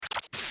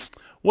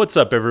What's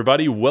up,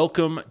 everybody?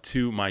 Welcome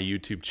to my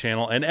YouTube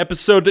channel and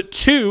episode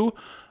 2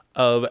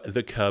 of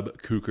the Cub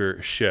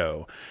Kuker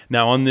Show.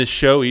 Now, on this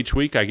show, each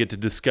week I get to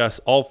discuss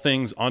all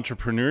things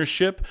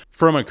entrepreneurship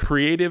from a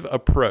creative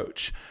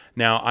approach.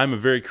 Now, I'm a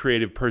very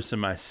creative person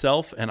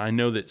myself, and I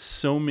know that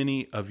so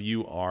many of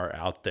you are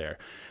out there.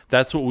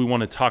 That's what we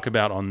want to talk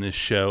about on this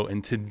show.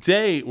 And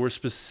today, we're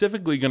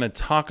specifically going to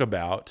talk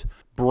about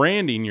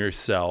branding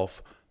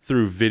yourself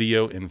through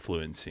video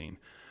influencing.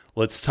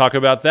 Let's talk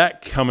about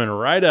that coming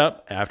right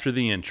up after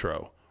the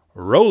intro.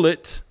 Roll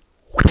it.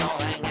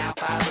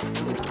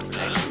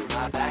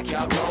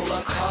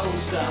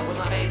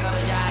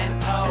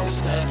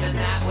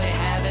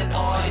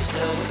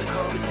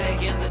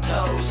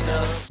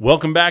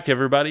 Welcome back,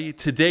 everybody.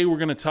 Today we're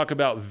going to talk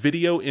about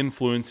video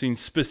influencing,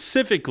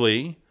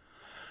 specifically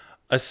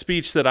a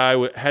speech that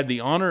I had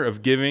the honor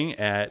of giving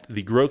at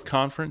the Growth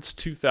Conference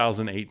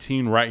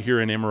 2018 right here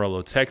in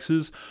Amarillo,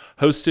 Texas,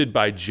 hosted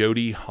by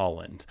Jody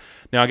Holland.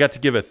 Now, I got to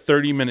give a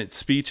 30-minute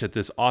speech at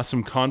this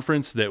awesome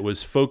conference that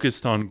was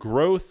focused on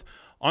growth,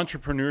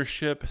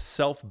 entrepreneurship,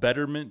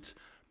 self-betterment,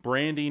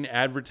 branding,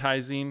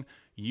 advertising,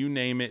 you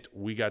name it,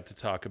 we got to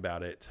talk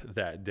about it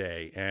that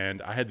day.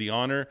 And I had the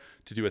honor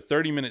to do a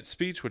 30-minute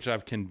speech, which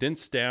I've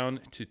condensed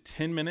down to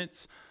 10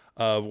 minutes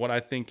of what I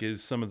think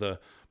is some of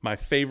my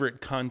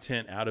favorite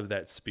content out of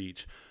that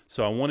speech.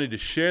 So I wanted to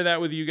share that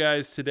with you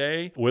guys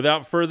today.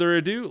 Without further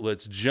ado,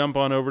 let's jump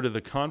on over to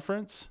the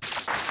conference.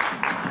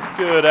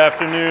 Good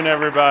afternoon,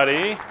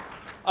 everybody.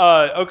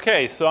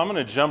 Okay, so I'm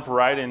going to jump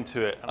right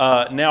into it.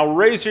 Now,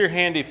 raise your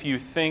hand if you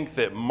think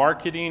that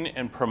marketing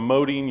and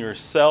promoting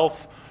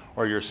yourself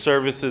or your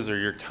services or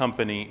your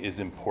company is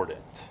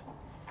important.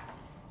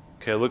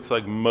 Okay, it looks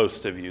like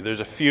most of you.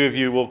 There's a few of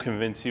you will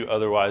convince you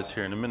otherwise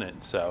here in a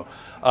minute. So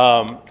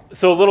a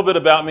little bit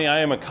about me. I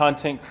am a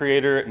content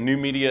creator, new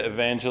media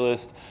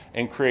evangelist,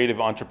 and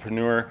creative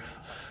entrepreneur.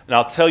 And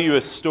I'll tell you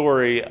a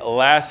story.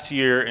 Last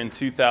year in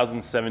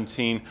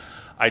 2017,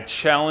 I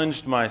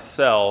challenged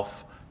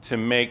myself to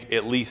make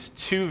at least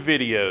 2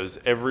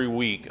 videos every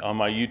week on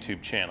my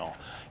YouTube channel.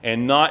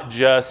 And not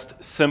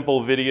just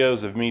simple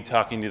videos of me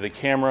talking to the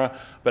camera,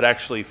 but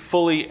actually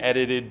fully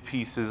edited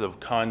pieces of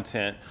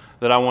content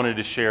that I wanted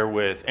to share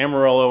with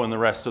Amarillo and the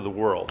rest of the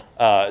world.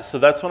 So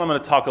that's what I'm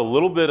going to talk a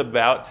little bit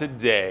about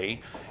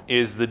today,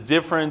 is the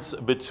difference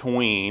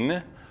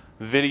between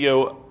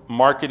video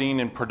marketing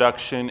and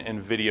production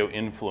and video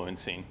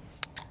influencing.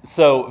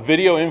 So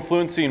video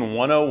influencing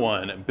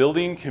 101,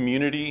 building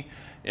community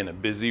in a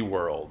busy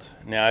world.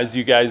 Now, as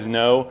you guys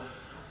know,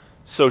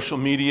 social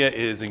media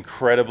is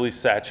incredibly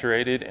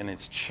saturated and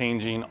it's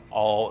changing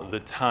all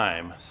the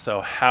time.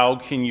 So how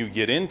can you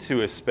get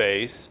into a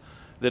space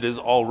that is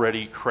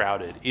already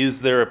crowded? Is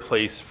there a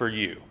place for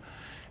you?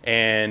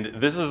 And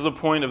this is the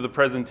point of the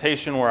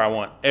presentation where I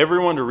want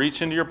everyone to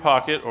reach into your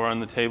pocket or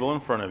on the table in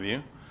front of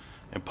you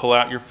and pull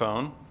out your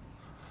phone.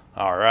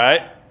 All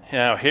right,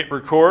 now hit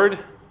record.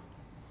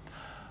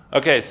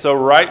 Okay, so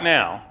right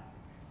now,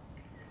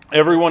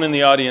 everyone in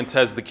the audience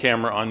has the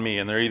camera on me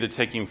and they're either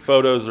taking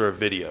photos or a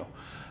video.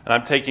 And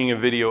I'm taking a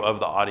video of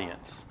the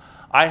audience.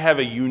 I have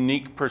a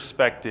unique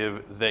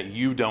perspective that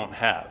you don't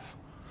have.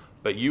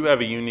 But you have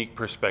a unique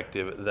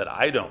perspective that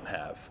I don't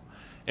have.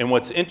 And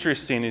what's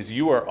interesting is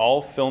you are all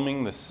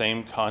filming the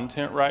same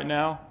content right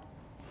now,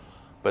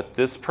 but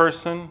this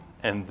person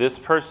and this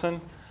person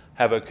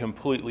have a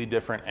completely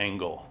different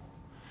angle.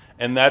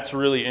 And that's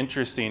really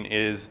interesting,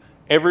 is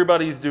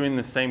everybody's doing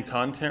the same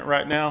content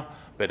right now,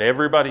 but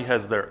everybody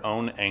has their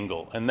own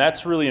angle. And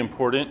that's really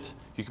important.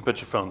 You can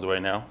put your phones away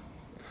now.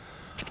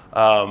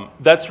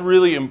 That's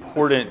really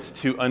important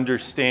to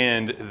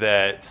understand,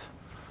 that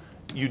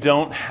you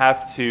don't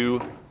have to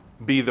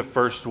be the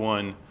first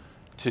one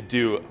to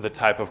do the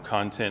type of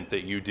content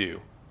that you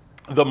do.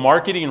 The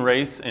marketing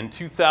race in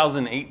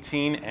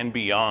 2018 and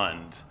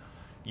beyond,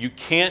 you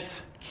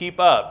can't keep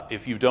up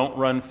if you don't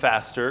run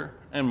faster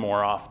and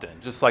more often.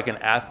 Just like an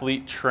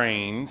athlete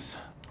trains,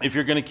 if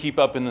you're going to keep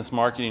up in this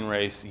marketing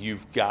race,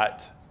 you've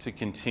got to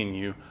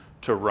continue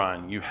to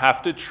run. You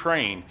have to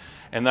train.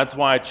 And that's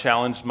why I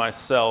challenged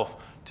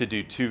myself to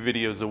do 2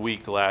 videos a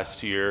week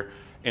last year.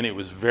 And it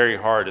was very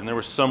hard. And there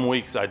were some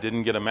weeks I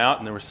didn't get them out,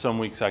 and there were some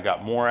weeks I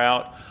got more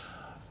out.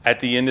 At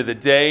the end of the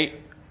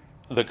day,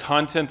 the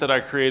content that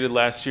I created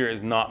last year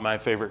is not my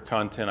favorite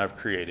content I've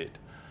created.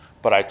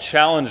 But I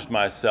challenged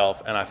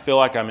myself, and I feel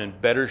like I'm in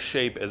better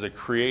shape as a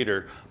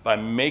creator by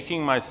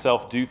making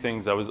myself do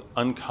things I was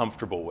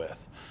uncomfortable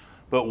with.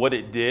 But what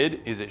it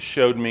did is it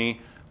showed me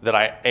that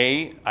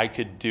I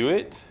could do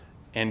it,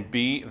 and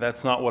B,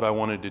 that's not what I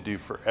wanted to do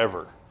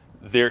forever.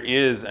 There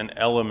is an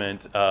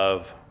element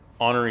of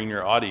honoring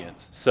your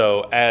audience.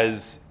 So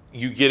as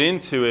you get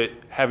into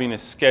it, having a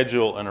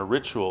schedule and a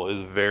ritual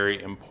is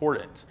very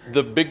important.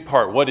 The big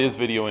part, what is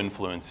video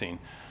influencing?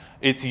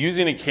 It's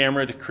using a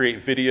camera to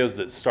create videos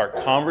that start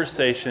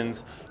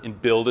conversations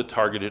and build a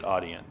targeted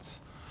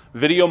audience.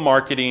 Video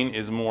marketing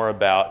is more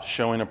about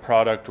showing a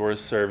product or a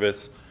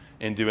service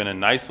and doing a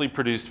nicely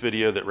produced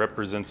video that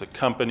represents a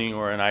company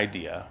or an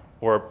idea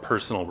or a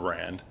personal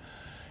brand.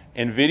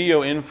 And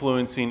video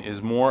influencing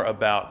is more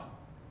about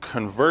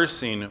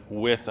conversing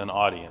with an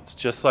audience.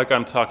 Just like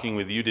I'm talking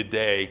with you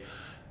today,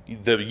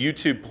 the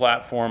YouTube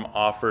platform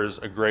offers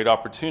a great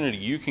opportunity.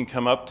 You can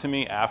come up to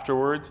me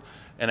afterwards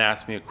and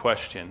ask me a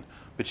question,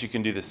 but you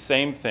can do the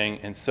same thing,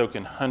 and so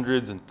can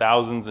hundreds and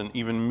thousands and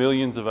even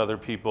millions of other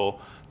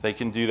people. They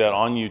can do that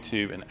on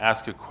YouTube and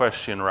ask a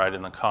question right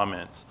in the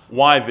comments.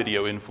 Why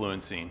video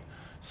influencing?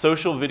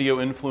 Social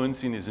video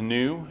influencing is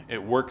new.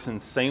 It works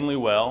insanely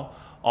well.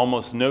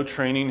 Almost no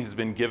training has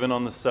been given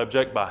on the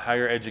subject by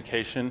higher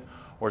education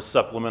or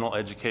supplemental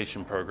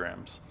education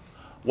programs.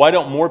 Why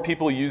don't more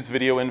people use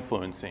video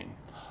influencing?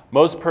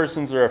 Most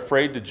persons are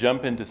afraid to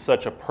jump into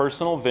such a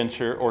personal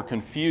venture or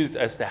confused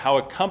as to how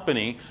a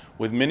company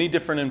with many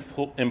different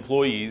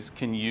employees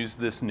can use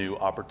this new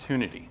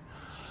opportunity.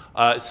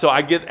 So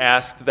I get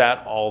asked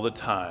that all the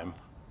time.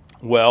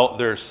 Well,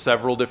 there are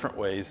several different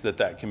ways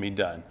that can be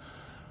done.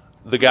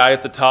 The guy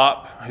at the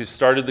top who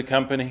started the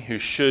company, who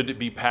should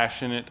be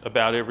passionate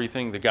about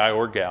everything, the guy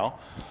or gal,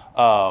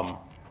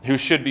 who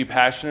should be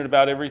passionate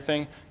about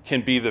everything,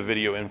 can be the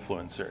video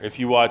influencer. If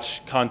you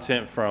watch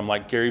content from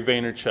like Gary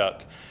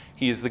Vaynerchuk,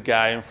 he is the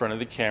guy in front of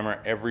the camera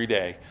every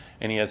day,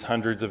 and he has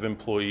hundreds of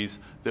employees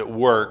that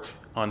work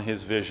on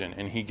his vision,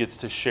 and he gets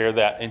to share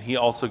that, and he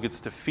also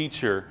gets to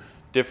feature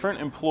different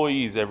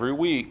employees every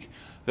week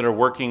that are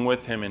working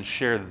with him and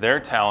share their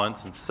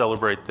talents and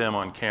celebrate them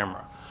on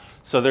camera.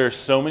 So there are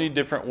so many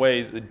different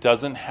ways. It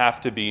doesn't have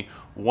to be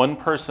one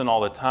person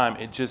all the time.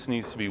 It just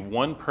needs to be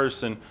one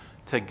person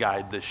to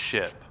guide the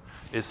ship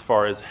as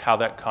far as how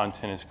that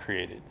content is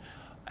created.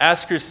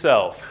 Ask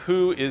yourself,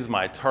 who is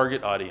my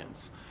target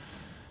audience?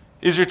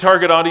 Is your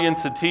target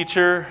audience a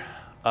teacher,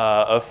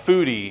 a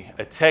foodie,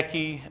 a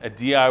techie, a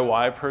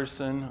DIY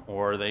person,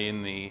 or are they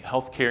in the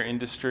healthcare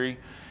industry?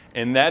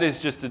 And that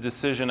is just a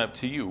decision up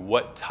to you.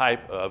 What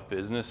type of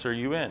business are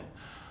you in?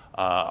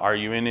 Are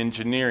you in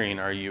engineering?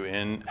 Are you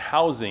in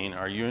housing?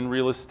 Are you in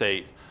real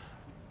estate?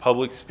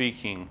 Public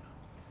speaking?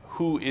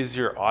 Who is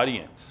your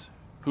audience?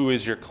 Who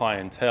is your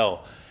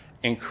clientele?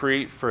 And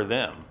create for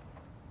them.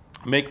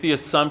 Make the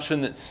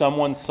assumption that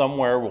someone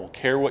somewhere will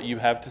care what you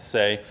have to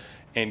say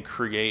and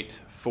create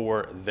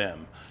for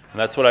them. And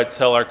that's what I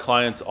tell our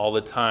clients all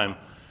the time.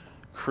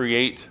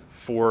 Create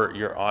for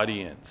your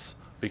audience,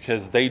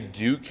 because they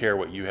do care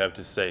what you have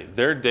to say.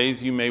 There are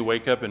days you may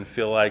wake up and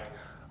feel like,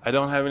 I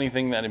don't have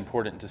anything that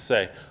important to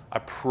say. I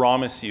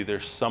promise you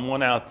there's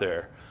someone out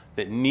there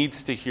that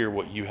needs to hear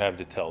what you have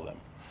to tell them,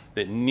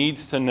 that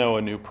needs to know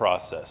a new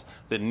process,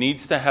 that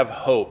needs to have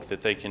hope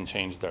that they can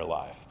change their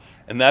life.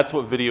 And that's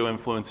what video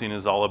influencing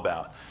is all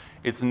about.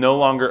 It's no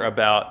longer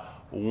about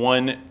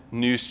one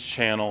news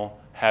channel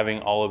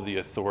having all of the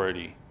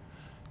authority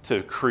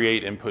to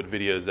create and put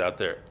videos out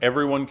there.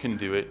 Everyone can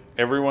do it.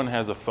 Everyone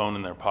has a phone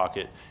in their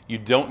pocket. You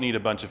don't need a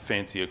bunch of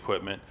fancy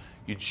equipment.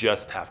 You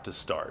just have to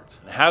start.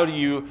 How do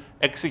you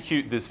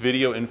execute this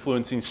video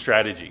influencing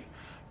strategy?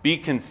 Be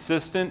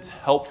consistent,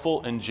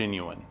 helpful, and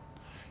genuine.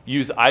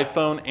 Use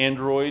iPhone,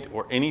 Android,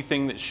 or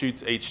anything that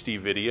shoots HD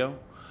video.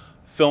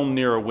 Film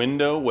near a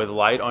window with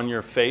light on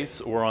your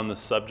face or on the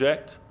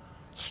subject.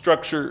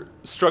 Structure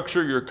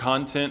your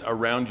content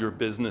around your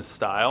business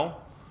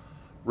style.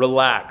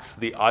 Relax.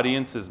 The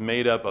audience is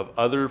made up of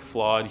other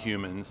flawed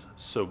humans,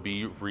 so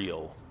be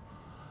real.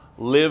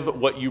 Live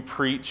what you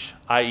preach,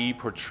 i.e.,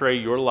 portray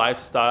your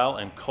lifestyle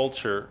and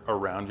culture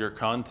around your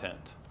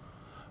content.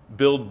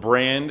 Build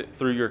brand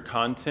through your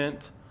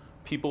content.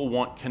 People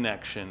want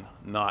connection,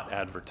 not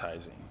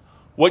advertising.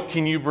 What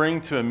can you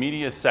bring to a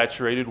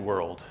media-saturated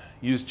world?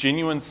 Use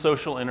genuine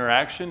social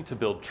interaction to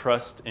build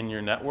trust in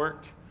your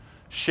network.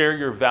 Share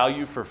your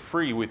value for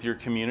free with your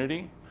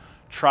community.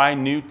 Try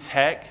new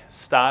tech,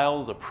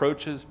 styles,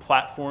 approaches,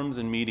 platforms,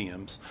 and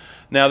mediums.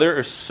 Now, there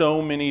are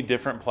so many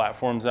different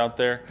platforms out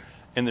there,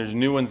 and there's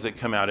new ones that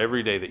come out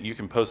every day that you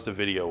can post a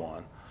video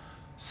on.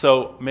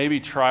 So maybe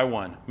try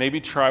one. Maybe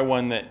try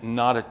one that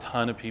not a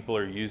ton of people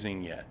are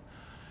using yet.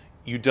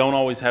 You don't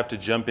always have to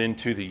jump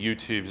into the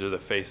YouTubes or the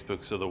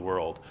Facebooks of the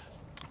world.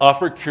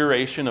 Offer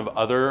curation of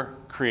other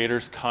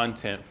creators'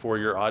 content for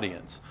your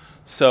audience.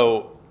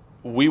 So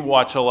we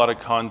watch a lot of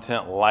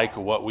content like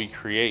what we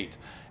create,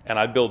 and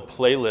I build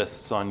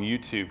playlists on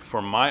YouTube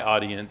for my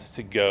audience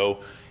to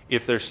go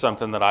if there's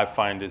something that I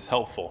find is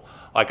helpful.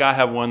 Like I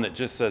have one that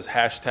just says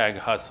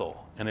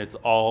 #hustle, and it's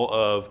all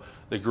of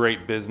the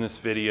great business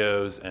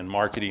videos and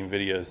marketing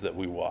videos that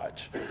we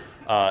watch.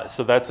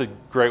 So that's a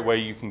great way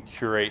you can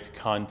curate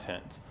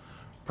content.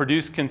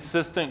 Produce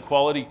consistent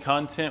quality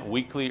content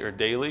weekly or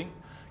daily.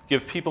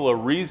 Give people a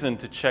reason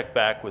to check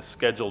back with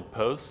scheduled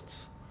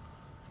posts.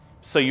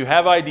 So you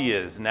have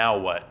ideas, now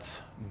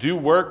what? Do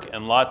work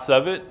and lots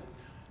of it.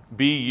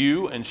 Be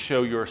you and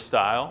show your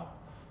style.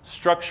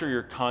 Structure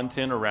your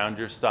content around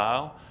your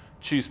style.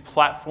 Choose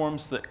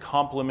platforms that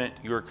complement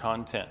your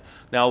content.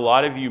 Now, a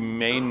lot of you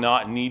may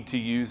not need to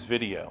use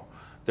video.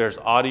 There's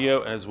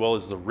audio as well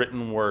as the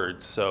written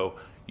words, so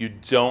you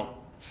don't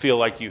feel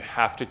like you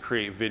have to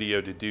create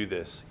video to do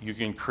this. You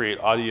can create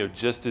audio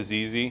just as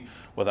easy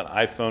with an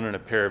iPhone and a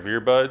pair of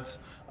earbuds.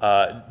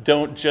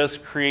 Don't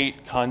just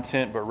create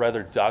content, but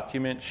rather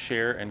document,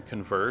 share, and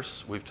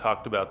converse. We've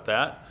talked about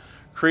that.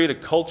 Create a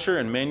culture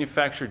and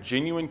manufacture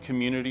genuine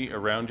community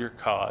around your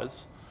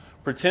cause.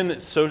 Pretend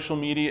that social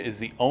media is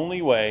the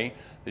only way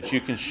that you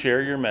can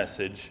share your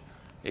message.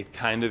 It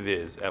kind of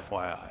is,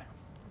 FYI.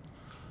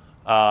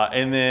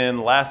 And then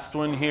last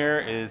one here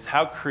is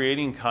how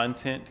creating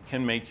content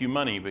can make you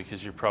money,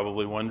 because you're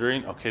probably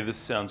wondering, okay, this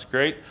sounds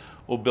great.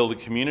 We'll build a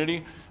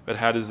community, but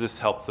how does this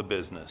help the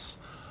business?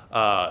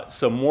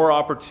 So more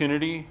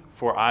opportunity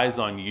for eyes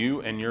on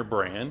you and your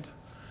brand.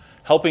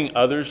 Helping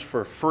others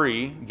for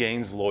free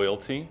gains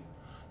loyalty.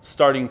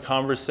 Starting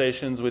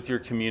conversations with your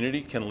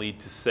community can lead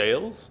to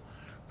sales.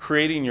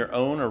 Creating your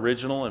own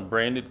original and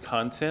branded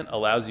content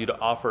allows you to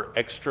offer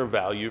extra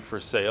value for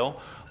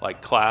sale,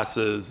 like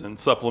classes and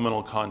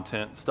supplemental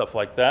content, stuff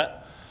like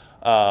that.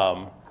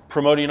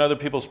 Promoting other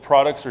people's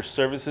products or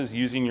services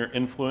using your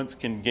influence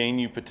can gain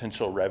you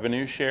potential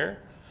revenue share.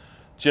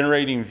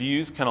 Generating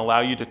views can allow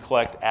you to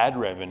collect ad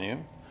revenue.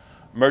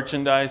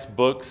 Merchandise,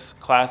 books,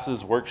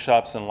 classes,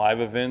 workshops, and live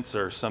events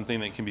are something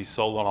that can be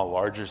sold on a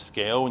larger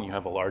scale when you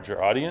have a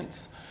larger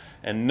audience.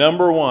 And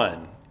number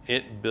one,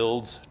 it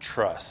builds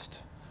trust.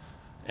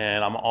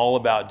 And I'm all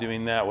about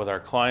doing that with our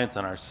clients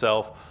and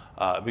ourselves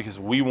because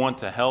we want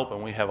to help,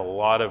 and we have a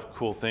lot of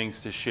cool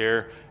things to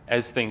share.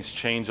 As things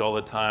change all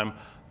the time,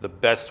 the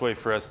best way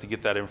for us to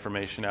get that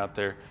information out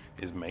there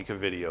is make a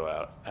video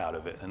out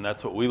of it. And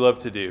that's what we love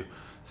to do.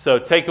 So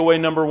takeaway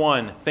number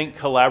one, think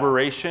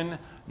collaboration,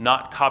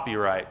 not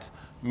copyright.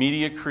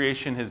 Media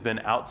creation has been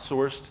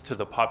outsourced to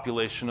the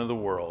population of the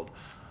world.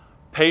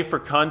 Pay for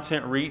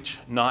content reach,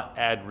 not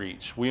ad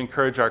reach. We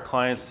encourage our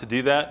clients to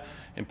do that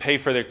and pay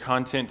for their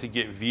content to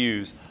get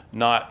views,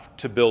 not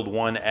to build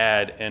one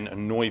ad and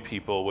annoy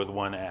people with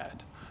one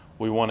ad.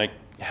 We want to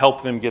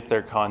help them get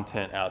their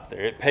content out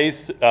there.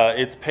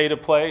 It's pay to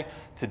play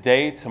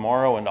today,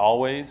 tomorrow, and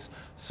always,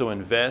 so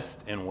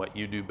invest in what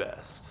you do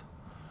best.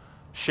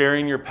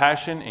 Sharing your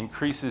passion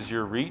increases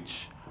your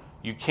reach.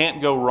 You can't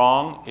go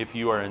wrong if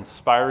you are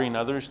inspiring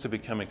others to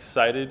become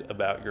excited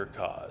about your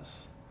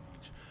cause.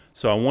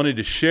 So I wanted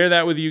to share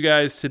that with you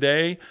guys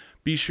today.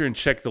 Be sure and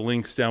check the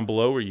links down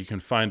below where you can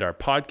find our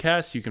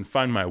podcast. You can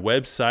find my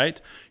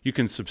website. You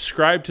can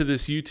subscribe to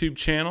this YouTube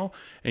channel,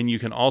 and you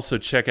can also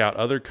check out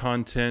other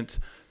content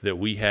that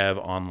we have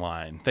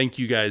online. Thank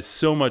you guys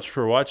so much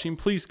for watching.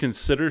 Please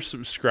consider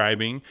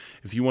subscribing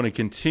if you want to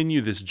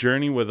continue this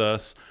journey with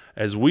us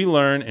as we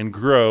learn and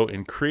grow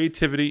in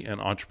creativity and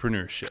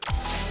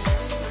entrepreneurship.